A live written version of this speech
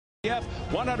IBF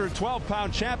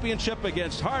 112-pound championship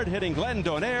against hard-hitting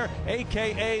Donaire,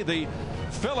 a.k.a. the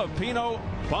Filipino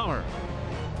Bomber.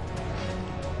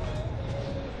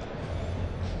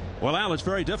 Well, Al, it's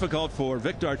very difficult for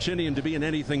Vic Darchinyan to be in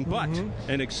anything but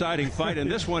an exciting fight,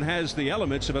 and this one has the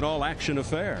elements of an all-action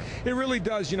affair. It really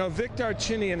does. You know, Vic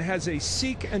Darchinyan has a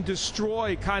seek and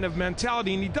destroy kind of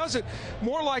mentality, and he does it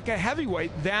more like a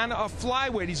heavyweight than a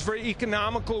flyweight. He's very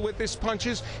economical with his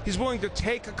punches. He's willing to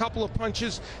take a couple of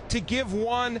punches to give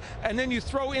one, and then you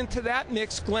throw into that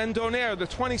mix Donaire, the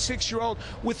 26-year-old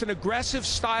with an aggressive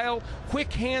style,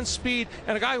 quick hand speed,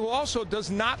 and a guy who also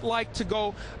does not like to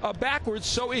go backwards,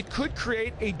 so it could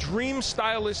create a dream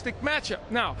stylistic matchup.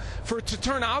 Now, for it to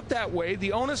turn out that way,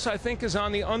 the onus, I think, is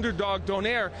on the underdog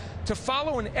Donaire to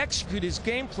follow and execute his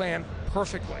game plan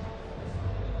perfectly.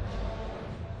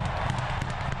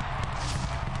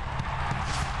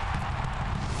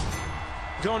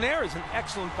 Donaire is an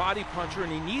excellent body puncher,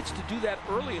 and he needs to do that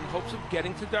early in hopes of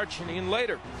getting to Darchinyan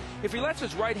later. If he lets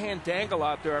his right hand dangle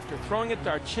out there after throwing it,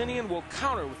 Darchinyan will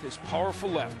counter with his powerful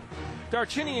left.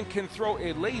 Darchinyan can throw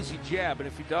a lazy jab, and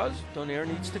if he does, Donaire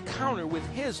needs to counter with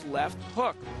his left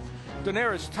hook.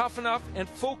 Donaire is tough enough and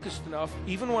focused enough,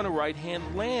 even when a right hand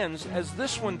lands, as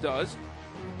this one does,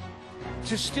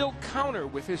 to still counter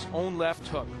with his own left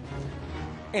hook.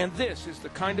 And this is the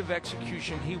kind of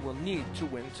execution he will need to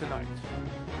win tonight.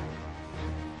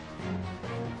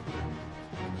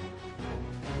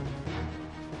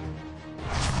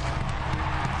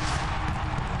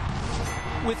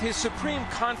 With his supreme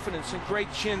confidence and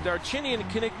great chin, Darchinyan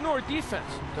can ignore defense.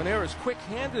 Donaire is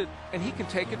quick-handed, and he can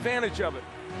take advantage of it.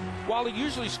 While he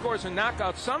usually scores a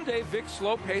knockout someday, Vic's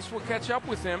slow pace will catch up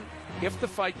with him if the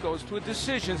fight goes to a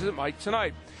decision, as it might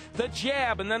tonight. The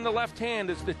jab and then the left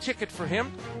hand is the ticket for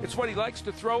him. It's what he likes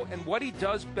to throw and what he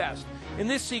does best. In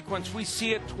this sequence, we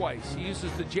see it twice. He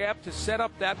uses the jab to set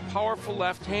up that powerful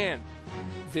left hand.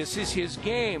 This is his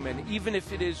game, and even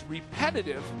if it is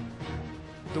repetitive,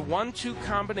 the 1-2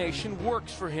 combination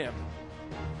works for him.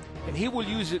 And he will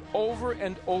use it over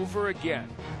and over again.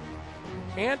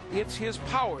 And it's his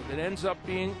power that ends up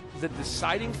being the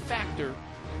deciding factor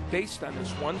based on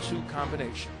this 1-2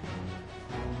 combination.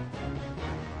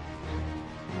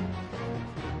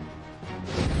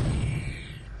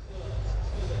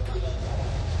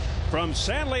 From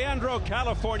San Leandro,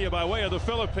 California, by way of the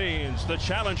Philippines, the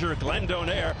challenger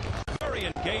Donaire. Very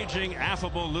engaging,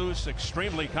 affable, loose,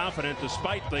 extremely confident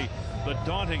despite the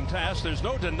daunting task. There's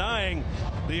no denying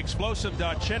the explosive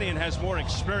Darchinyan has more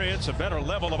experience, a better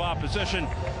level of opposition.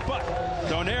 But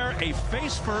Donaire, a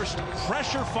face-first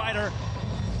pressure fighter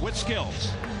with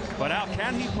skills. But how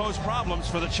can he pose problems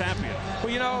for the champion? Well,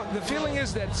 you know, the feeling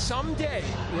is that someday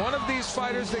one of these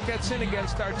fighters that gets in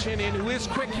against Darchinyan, who is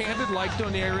quick-handed like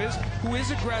Donaire is, who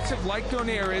is aggressive like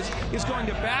Donaire is going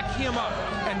to back him up.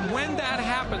 And when that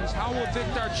happens, how will Vic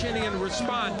Darchinyan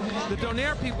respond? The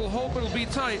Donaire people hope it'll be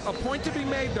tight. A point to be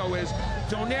made, though, is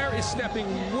Donaire is stepping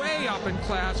way up in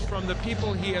class from the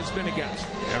people he has been against.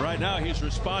 And right now he's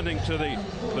responding to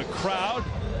the crowd.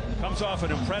 Comes off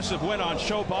an impressive win on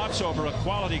Showbox over a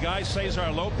quality guy,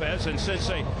 Cesar Lopez, and since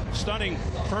a stunning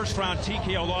first-round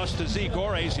TKO loss to Z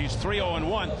Gores, he's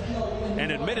 3-0-1.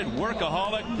 An admitted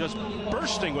workaholic, just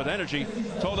bursting with energy,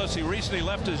 told us he recently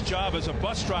left his job as a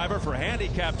bus driver for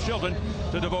handicapped children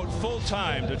to devote full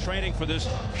time to training for this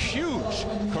huge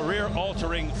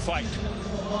career-altering fight.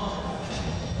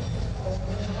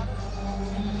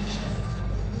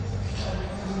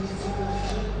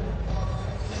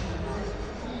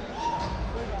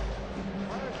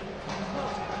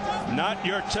 Not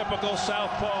your typical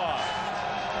southpaw.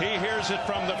 He hears it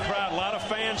from the crowd. A lot of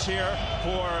fans here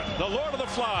for the Lord of the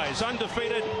Flies,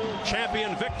 undefeated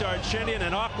champion Vic Darchinyan,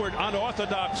 an awkward,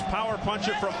 unorthodox power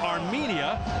puncher from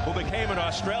Armenia who became an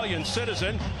Australian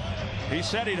citizen. He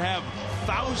said he'd have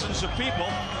thousands of people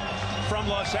from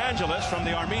Los Angeles, from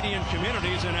the Armenian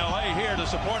communities in LA here to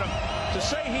support him. To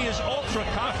say he is ultra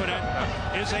confident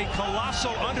is a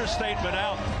colossal understatement,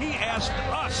 Al. He asked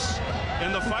us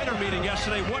in the fighter meeting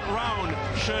yesterday, what round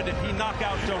should he knock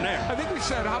out Donaire? I think we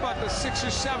said, how about the 6th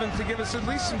or 7th to give us at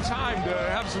least some time to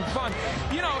have some fun.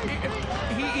 You know,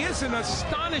 he is an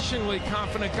astonishingly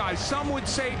confident guy. Some would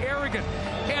say arrogant.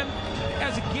 And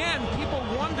as again, people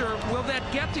wonder, will that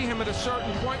get to him at a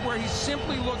certain point where he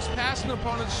simply looks past an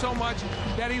opponent so much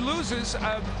that he loses?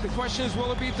 The question is,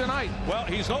 will it be tonight? Well,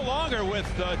 he's no longer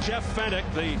with Jeff Fenech,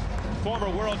 the former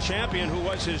world champion who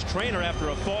was his trainer after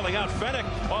a falling out. Fenech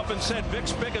often said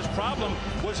Vic's biggest problem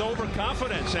was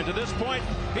overconfidence, and to this point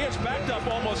he has backed up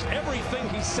almost everything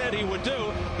he said he would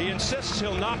do. He insists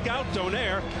he'll knock out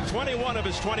Donaire. 21 of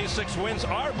his 26 wins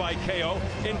are by KO,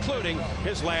 including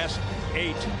his last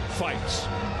 8 fights.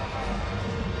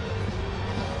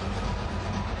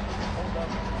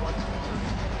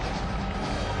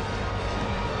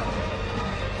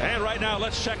 And right now,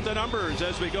 let's check the numbers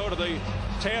as we go to the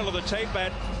tail of the tape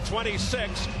at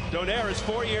 26. Donaire is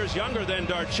 4 years younger than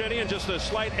Darchinyan, just a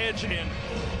slight edge in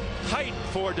height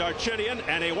for Darchinyan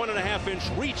and a 1.5-inch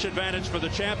reach advantage for the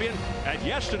champion. At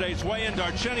yesterday's weigh-in,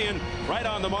 Darchinyan right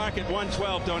on the mark at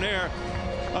 112. Donaire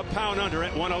a pound under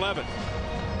at 111.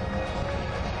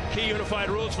 Key unified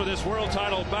rules for this world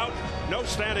title bout: no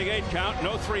standing 8 count,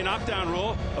 no 3 knockdown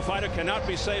rule. A fighter cannot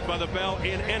be saved by the bell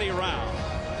in any round.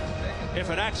 If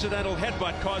an accidental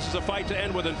headbutt causes a fight to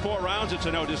end within 4 rounds, it's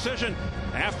a no decision.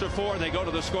 After 4, they go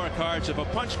to the scorecards. If a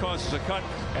punch causes a cut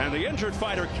and the injured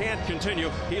fighter can't continue,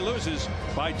 he loses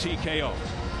by TKO.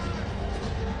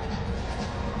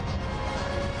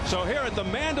 So here at the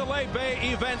Mandalay Bay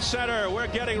Event Center, we're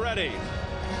getting ready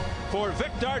for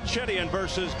Vic Darchinyan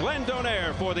versus Glenn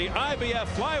Donaire for the IBF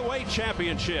Flyweight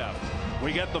Championship.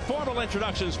 We get the formal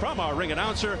introductions from our ring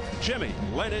announcer, Jimmy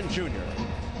Lennon Jr.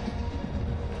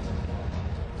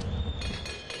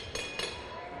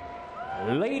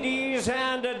 Ladies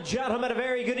and gentlemen, a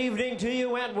very good evening to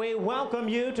you, and we welcome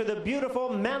you to the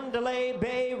beautiful Mandalay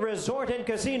Bay Resort and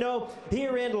Casino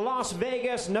here in Las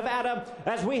Vegas, Nevada,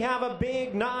 as we have a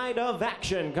big night of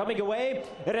action coming away.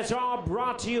 And it's all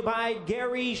brought to you by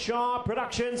Gary Shaw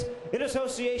Productions in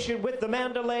association with the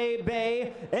Mandalay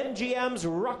Bay, MGM's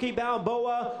Rocky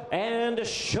Balboa, and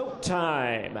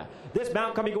Showtime. This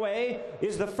bout coming away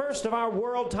is the first of our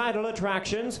world title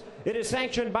attractions. It is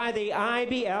sanctioned by the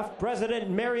IBF, President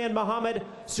Marion Muhammad,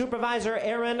 Supervisor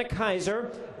Aaron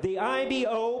Kaiser, the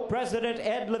IBO, President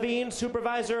Ed Levine,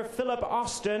 Supervisor Philip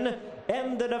Austin,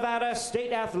 and the Nevada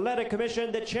State Athletic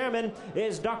Commission. The chairman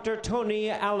is Dr. Tony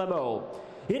Alamo.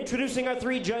 Introducing our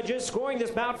 3 judges, scoring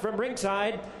this bout from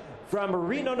ringside, from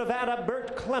Reno, Nevada,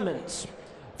 Bert Clements.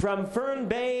 From Fern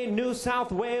Bay, New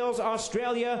South Wales,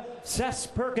 Australia, Sess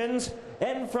Perkins.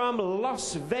 And from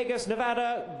Las Vegas,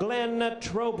 Nevada, Glenn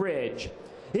Trowbridge.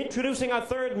 Introducing our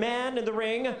 3rd man in the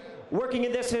ring, working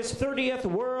in this his 30th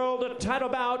world title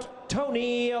bout,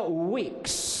 Tony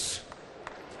Weeks.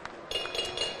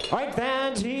 All right,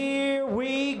 fans, here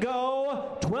we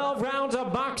go. 12 rounds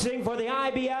of boxing for the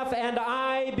IBF and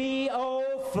IBO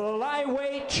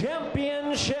Flyweight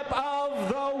Championship of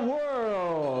the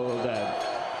World.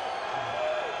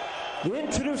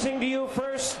 Introducing to you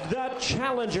first the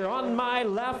challenger. On my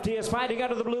left, he is fighting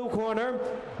out of the blue corner,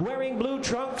 wearing blue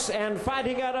trunks and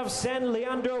fighting out of San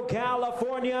Leandro,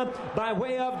 California, by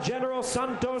way of General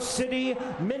Santos City,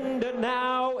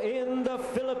 Mindanao in the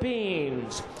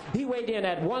Philippines. He weighed in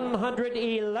at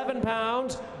 111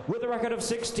 pounds with a record of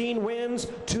 16 wins,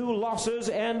 2 losses,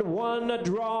 and 1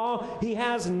 draw. He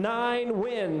has 9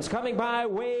 wins, coming by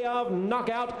way of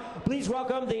knockout. Please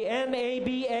welcome the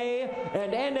NABA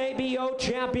and NABO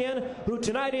champion, who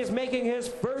tonight is making his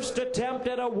first attempt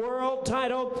at a world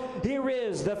title. Here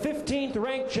is the 15th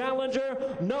ranked challenger,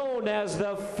 known as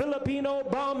the Filipino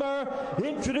Bomber,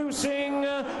 introducing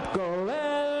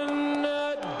Glenn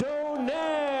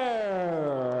Donaire.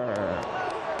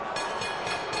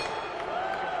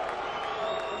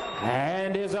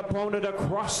 And his opponent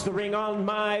across the ring on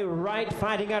my right,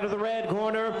 fighting out of the red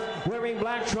corner, wearing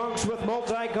black trunks with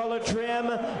multicolored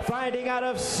trim, fighting out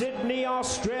of Sydney,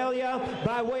 Australia,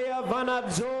 by way of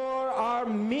Vanadzor,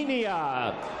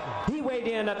 Armenia. He weighed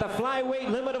in at the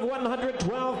flyweight limit of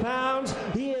 112 pounds.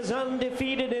 He is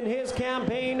undefeated in his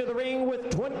campaign to the ring with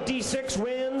 26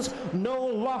 wins, no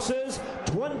losses,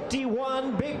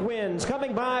 21 big wins,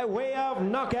 coming by way of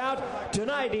knockout.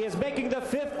 Tonight he is making the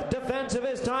 5th defense of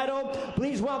his title.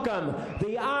 Please welcome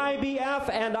the IBF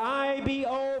and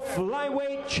IBO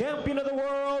Flyweight Champion of the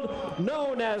World,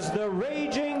 known as the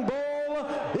Raging Bull,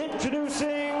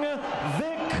 introducing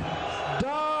Vic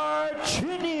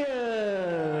Darchinyan.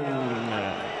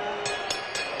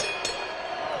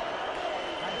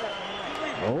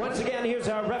 Once again, here's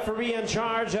our referee in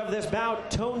charge of this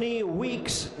bout, Tony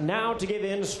Weeks, now to give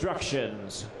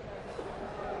instructions.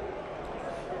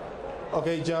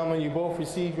 Okay, gentlemen, you both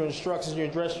received your instructions in your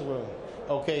dressing room.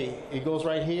 Okay, it goes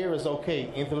right here is okay.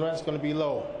 Anything that's going to be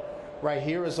low. Right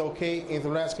here is okay.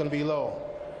 Anything that's going to be low.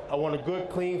 I want a good,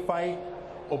 clean fight.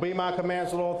 Obey my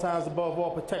commands at all times. Above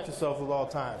all, protect yourself at all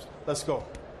times. Let's go.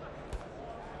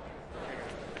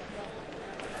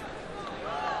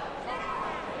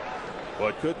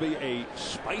 What could be a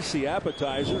spicy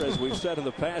appetizer, as we've said in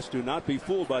the past. Do not be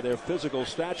fooled by their physical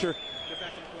stature.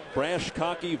 Brash,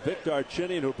 cocky Vic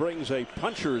Darchinyan, who brings a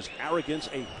puncher's arrogance,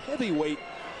 a heavyweight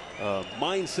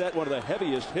mindset, one of the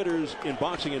heaviest hitters in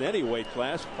boxing in any weight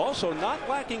class. Also not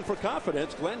lacking for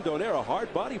confidence, Donaire, a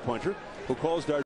hard body puncher who calls Darchinyan